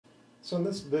So in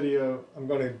this video, I'm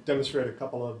going to demonstrate a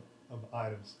couple of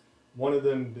items. One of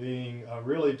them being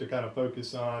really to kind of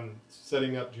focus on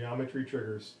setting up geometry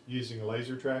triggers using a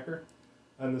laser tracker.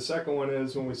 And the second one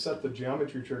is when we set the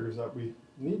geometry triggers up, we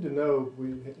need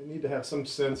to have some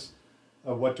sense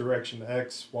of what direction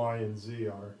X, Y, and Z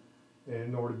are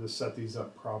in order to set these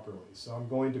up properly. So I'm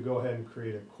going to go ahead and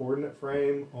create a coordinate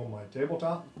frame on my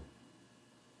tabletop.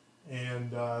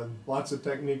 And lots of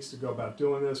techniques to go about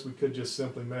doing this. We could just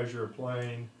simply measure a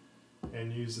plane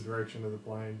and use the direction of the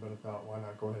plane, but I thought, why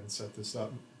not go ahead and set this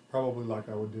up probably like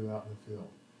I would do out in the field.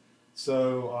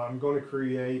 So I'm going to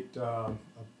create a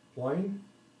plane,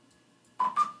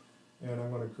 and I'm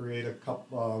going to create a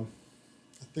couple,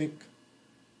 I think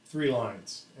 3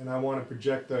 lines, and I want to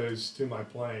project those to my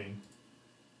plane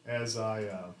as I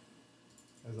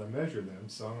measure them.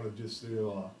 So I'm going to just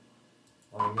do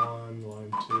line 1,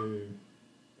 line 2,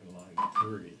 and line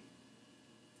 3.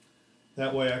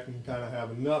 That way I can kind of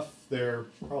have enough there,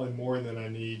 probably more than I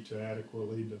need to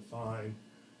adequately define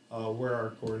where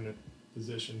our coordinate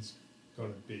position's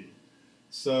going to be.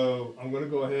 So I'm going to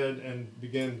go ahead and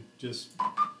begin just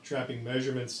trapping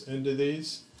measurements into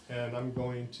these, and I'm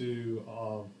going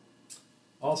to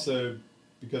also,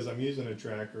 because I'm using a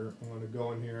tracker, I'm going to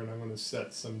go in here and I'm going to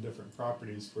set some different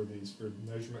properties for these for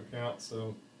measurement count.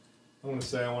 So I'm going to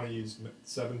say I want to use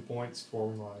 7 points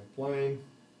for my plane,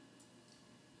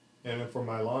 and then for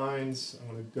my lines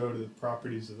I'm going to go to the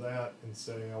properties of that and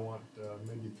say I want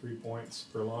maybe 3 points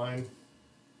per line,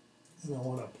 and I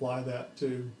want to apply that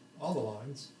to all the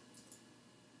lines.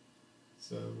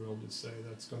 So we'll just say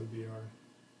that's going to be our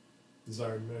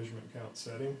desired measurement count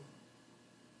setting.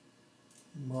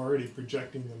 I'm already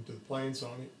projecting them to the plane, so I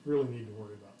don't really need to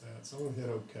worry about that. So I'm going to hit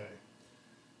OK.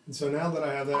 And so now that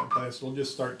I have that in place, we'll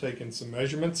just start taking some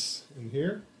measurements in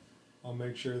here. I'll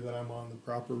make sure that I'm on the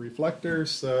proper reflector.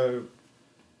 So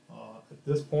at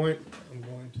this point, I'm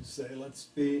going to say let's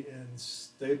be in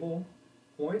stable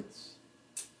points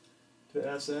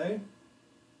to SA. And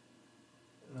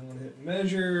I'm going to hit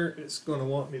measure. It's going to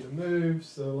want me to move,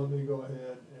 so let me go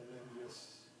ahead and then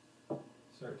just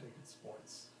start taking some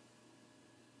points.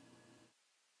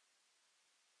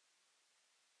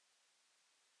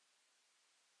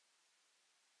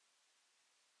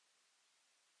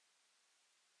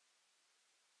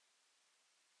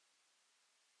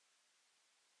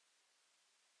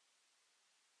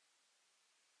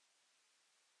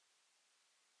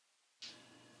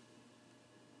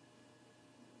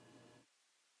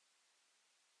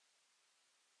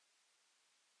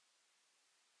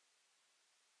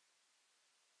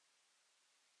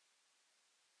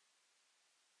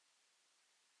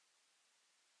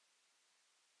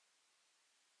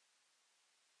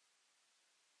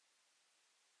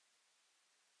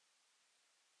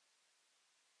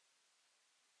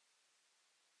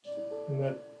 And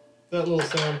that little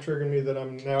sound triggered me that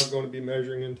I'm now going to be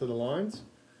measuring into the lines.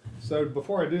 So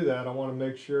before I do that, I want to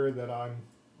make sure that I'm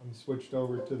switched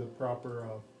over to the proper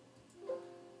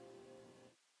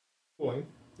pulling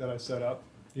that I set up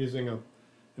using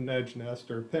an edge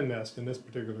nest or a pin nest in this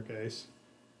particular case.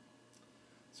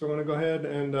 So I'm going to go ahead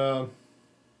and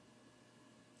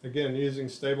again, using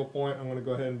stable point, I'm going to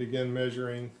go ahead and begin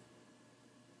measuring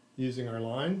using our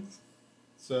lines.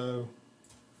 So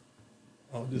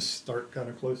I'll just start kind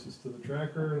of closest to the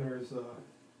tracker, and there's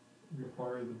your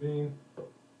part of the beam. So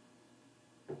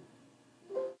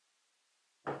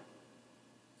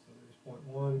there's point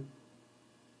 1.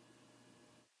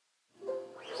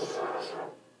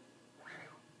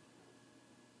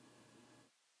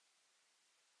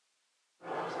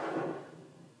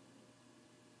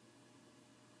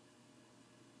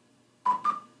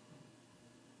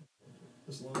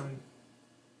 This line.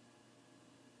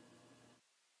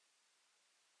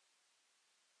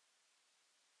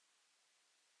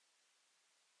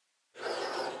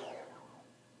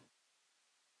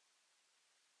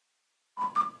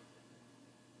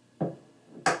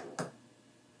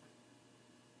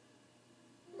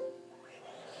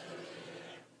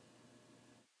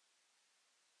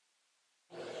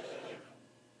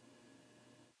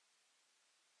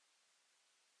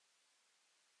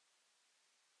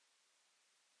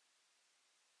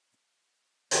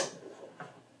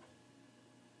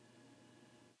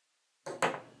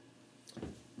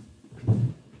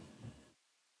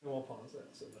 And I'll pause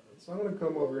that. So I'm going to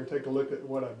come over and take a look at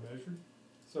what I've measured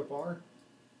so far.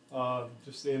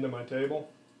 Just the end of my table.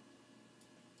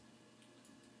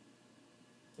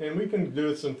 And we can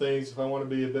do some things. If I want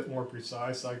to be a bit more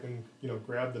precise, I can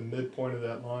grab the midpoint of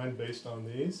that line based on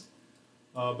these.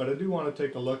 But I do want to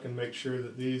take a look and make sure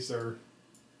that these are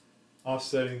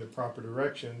offsetting the proper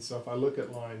direction. So if I look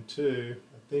at line 2,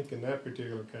 I think in that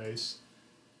particular case,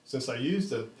 since I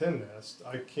used a pin nest,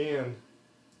 I can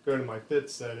go to my fit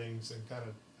settings and kind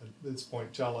of at this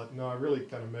point tell it, no, I really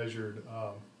kind of measured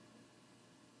I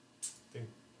think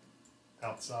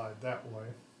outside that way,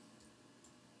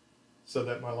 so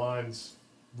that my line's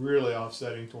really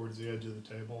offsetting towards the edge of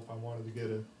the table. If I wanted to get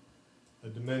a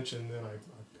dimension, then I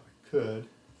could.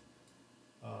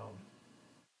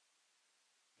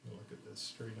 Look at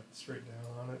this straight down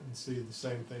on it and see the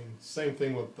same thing. Same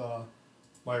thing with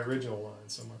my original line.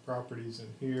 So my properties in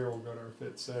here, we'll go to our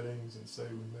fit settings and say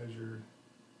we measured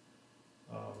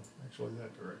actually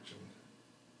that direction.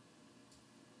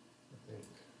 I think,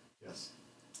 yes.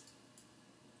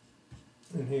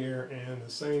 In here, and the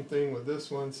same thing with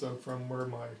this one. So from where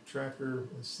my tracker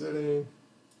is sitting,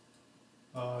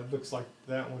 it looks like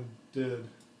that one did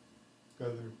go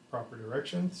the proper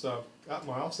direction. So I've got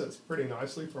my offsets pretty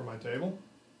nicely for my table.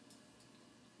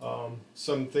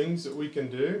 Some things that we can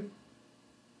do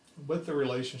with the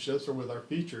relationships or with our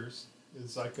features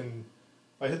is if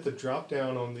I hit the drop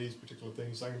down on these particular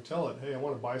things, I can tell it, hey, I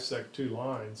want to bisect 2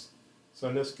 lines. So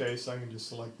in this case, I can just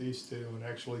select these 2 and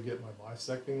actually get my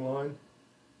bisecting line.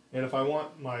 And if I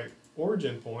want my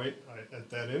origin point at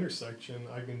that intersection,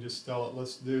 I can just tell it,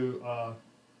 let's do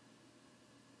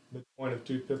midpoint of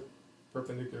 2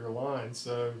 perpendicular lines.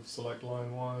 So select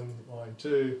line 1, line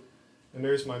 2, and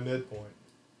there's my midpoint.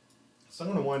 So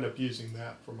I'm going to wind up using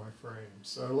that for my frame.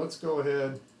 So let's go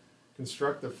ahead,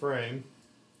 construct the frame.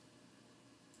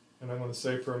 And I'm going to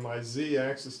say for my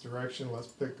z-axis direction, let's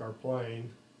pick our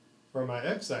plane. For my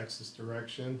x-axis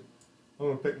direction, I'm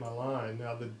going to pick my line.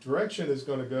 Now the direction is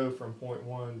going to go from point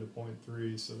 1 to point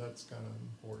 3, so that's kind of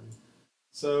important.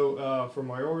 So for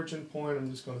my origin point,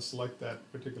 I'm just going to select that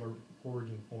particular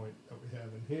origin point that we have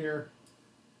in here.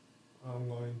 I'm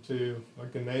going to, I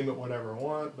can name it whatever I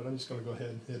want, but I'm just going to go ahead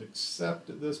and hit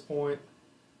accept at this point.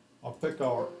 I'll pick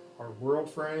our world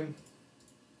frame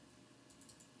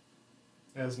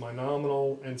as my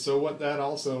nominal, and so what that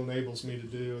also enables me to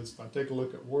do is if I take a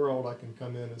look at world, I can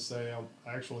come in and say I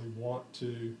actually want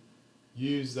to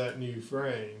use that new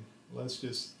frame. Let's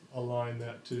just align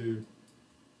that to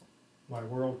my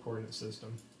world coordinate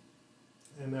system,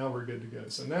 and now we're good to go.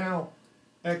 So now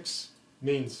X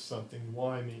means something,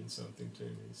 Y means something to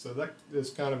me. So that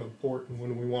is kind of important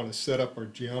when we want to set up our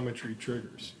geometry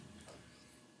triggers.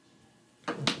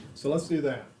 So let's do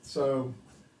that. So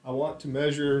I want to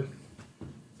measure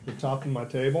the top of my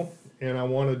table, and I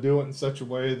want to do it in such a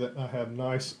way that I have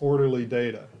nice orderly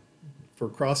data for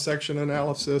cross-section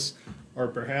analysis, or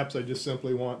perhaps I just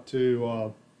simply want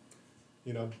to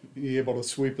be able to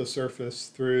sweep a surface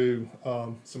through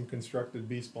some constructed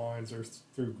B-splines or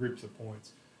through groups of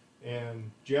points. And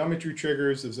geometry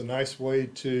triggers is a nice way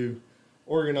to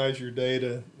organize your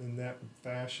data in that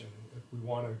fashion. If we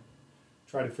want to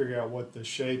try to figure out what the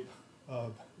shape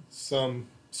of some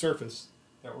surface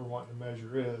that we're wanting to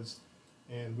measure is,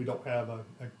 and we don't have a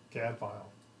CAD file,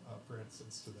 for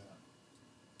instance, to that.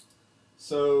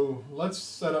 So let's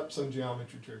set up some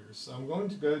geometry triggers. So I'm going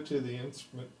to go to the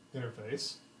instrument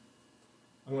interface.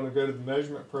 I'm going to go to the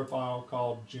measurement profile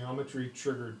called Geometry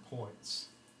Triggered Points,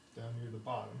 down here at the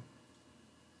bottom.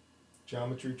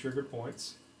 Geometry Triggered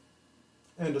Points.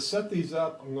 And to set these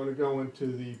up, I'm going to go into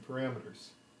the parameters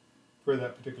for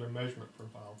that particular measurement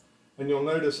profile. And you'll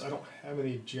notice I don't have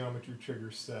any geometry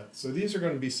triggers set. So these are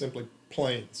going to be simply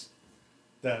planes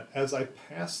that as I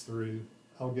pass through,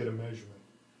 I'll get a measurement.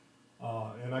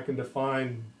 And I can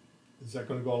define, is that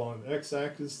going to go along the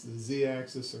x-axis, the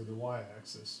z-axis, or the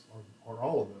y-axis, or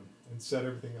all of them, and set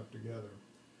everything up together.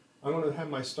 I'm going to have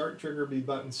my start trigger be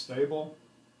button stable.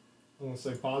 I'm going to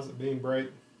say positive beam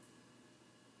break.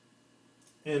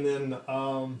 And then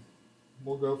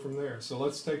we'll go from there. So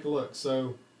let's take a look.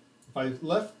 So if I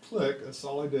left click, that's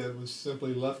all I did was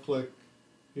simply left click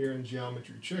here in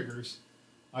geometry triggers,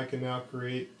 I can now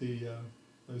create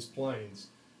those planes.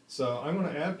 So I'm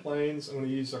going to add planes. I'm going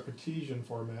to use a Cartesian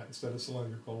format instead of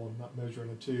cylindrical. I'm not measuring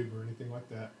a tube or anything like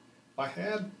that. If I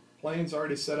had planes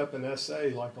already set up in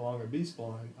SA, like along a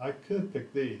B-spline, I could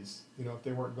pick these, if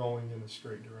they weren't going in a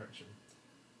straight direction.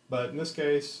 But in this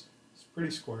case, it's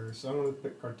pretty square. So I'm going to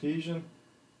pick Cartesian.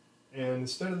 And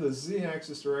instead of the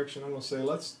z-axis direction, I'm going to say,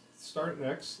 let's start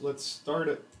next. Let's start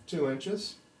at 2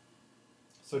 inches.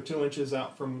 So 2 inches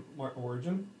out from my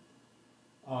origin.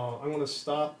 I'm going to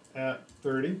stop at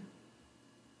 30,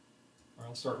 or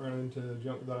I'll start running into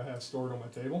junk that I have stored on my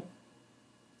table.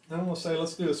 And I'm going to say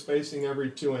let's do a spacing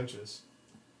every 2 inches.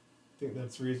 I think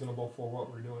that's reasonable for what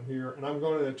we're doing here. And I'm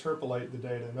going to interpolate the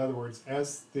data. In other words,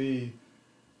 as the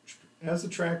as the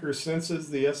tracker senses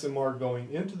the SMR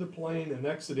going into the plane and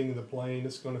exiting the plane,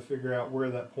 it's going to figure out where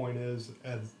that point is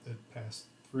as it passed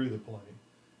through the plane.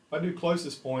 If I do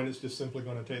closest point, it's just simply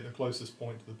going to take the closest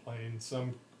point to the plane.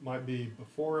 Some might be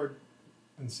before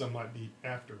and some might be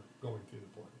after going through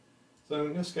the plane. So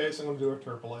in this case, I'm going to do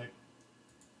interpolate.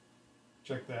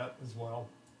 Check that as well.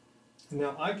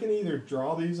 Now I can either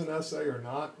draw these in SA or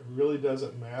not. It really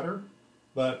doesn't matter.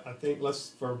 But I think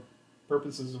for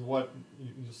purposes of what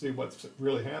you'll see what's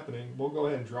really happening, we'll go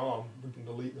ahead and draw them. We can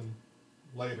delete them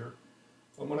later.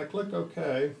 But when I click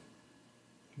OK,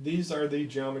 these are the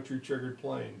geometry triggered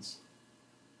planes.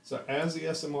 So as the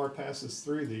SMR passes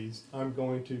through these, I'm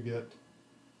going to get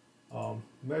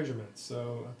measurements.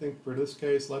 So I think for this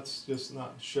case, let's just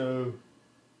not show,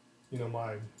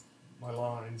 my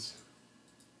lines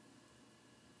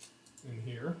in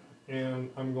here. And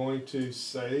I'm going to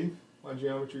save my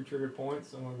geometry triggered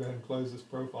points. I'm going to go ahead and close this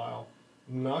profile.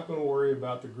 I'm not going to worry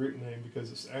about the group name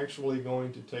because it's actually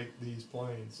going to take these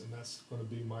planes, and that's going to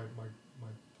be my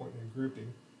point name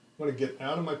grouping. I'm going to get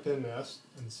out of my pin nest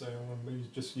and say I'm going to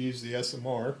just use the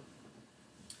SMR.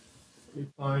 We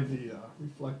find the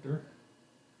reflector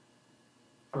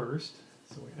first.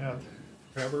 So we have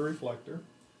a reflector.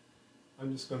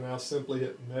 I'm just going to now simply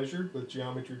hit measured with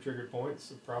geometry triggered points,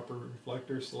 the proper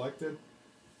reflector selected.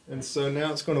 And so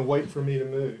now it's going to wait for me to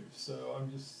move. So I'm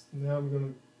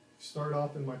going to start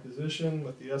off in my position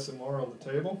with the SMR on the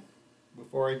table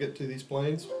before I get to these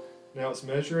planes. Now it's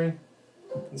measuring.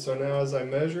 And so now as I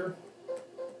measure,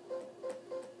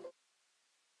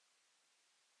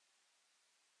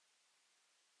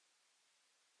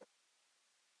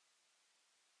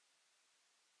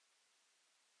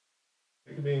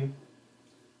 take a beam.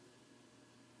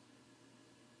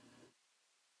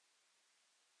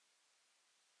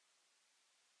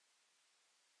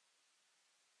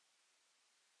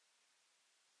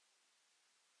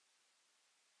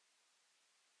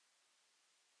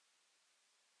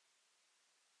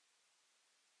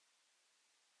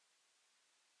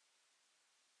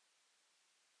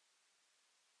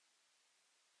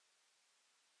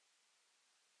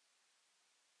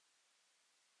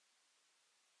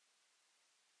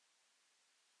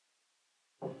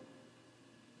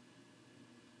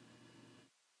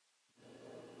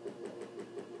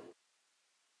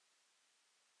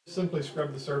 Simply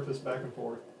scrub the surface back and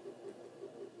forth.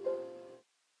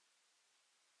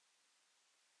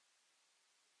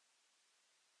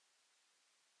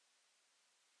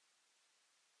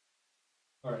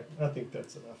 All right, I think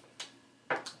that's enough.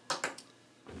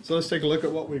 So let's take a look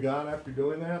at what we got after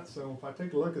doing that. So if I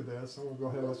take a look at this, I'm going to go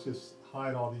ahead, let's just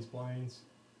hide all these planes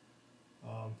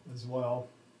as well,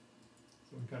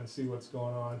 so we can kind of see what's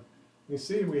going on. You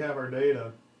see we have our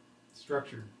data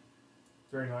structured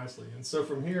very nicely. And so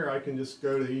from here I can just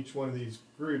go to each one of these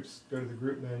groups, go to the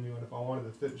group menu, and if I wanted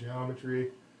to fit geometry,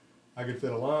 I could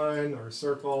fit a line or a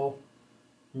circle,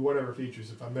 whatever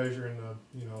features. If I measure in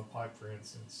a pipe, for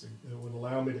instance, it would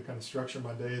allow me to kind of structure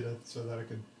my data so that I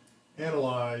could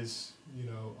analyze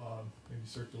maybe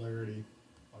circularity,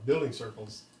 building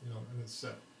circles in a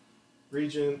set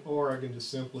region, or I can just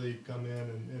simply come in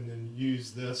and then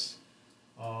use this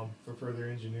for further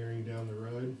engineering down the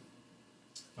road.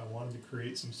 If I wanted to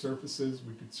create some surfaces,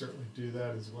 we could certainly do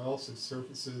that as well. So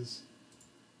surfaces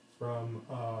from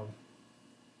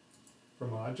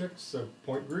objects, so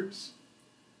point groups.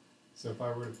 So if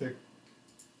I were to pick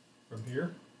from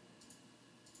here,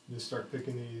 just start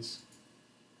picking these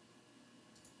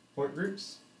point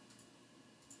groups.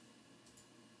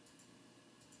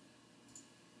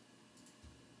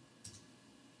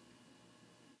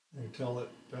 And tell it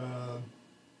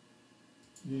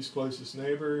use closest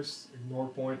neighbors, ignore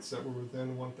points that were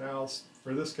within 1,000.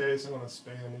 For this case, I'm going to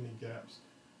span any gaps.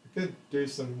 I could do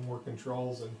some more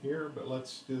controls in here, but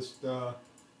let's just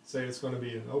say it's going to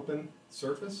be an open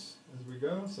surface as we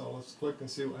go. So let's click and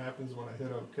see what happens when I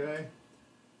hit OK.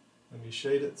 Let me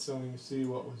shade it so we can see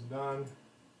what was done.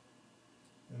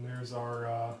 And there's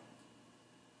our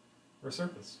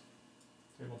surface,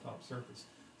 tabletop surface.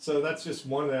 So that's just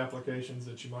one of the applications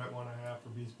that you might want to have for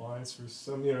B-splines. For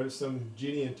some, some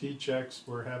GD&T checks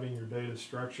where having your data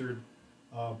structured,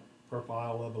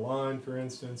 profile of a line, for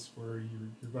instance, where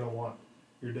you're going to want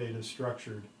your data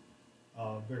structured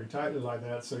very tightly like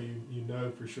that, so you know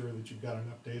for sure that you've got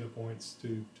enough data points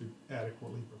to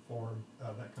adequately perform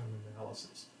that kind of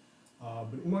analysis.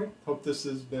 But anyway, hope this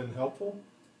has been helpful,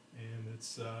 and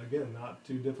it's again not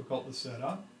too difficult to set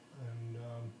up, and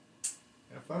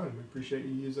have fun. We appreciate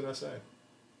you using SA.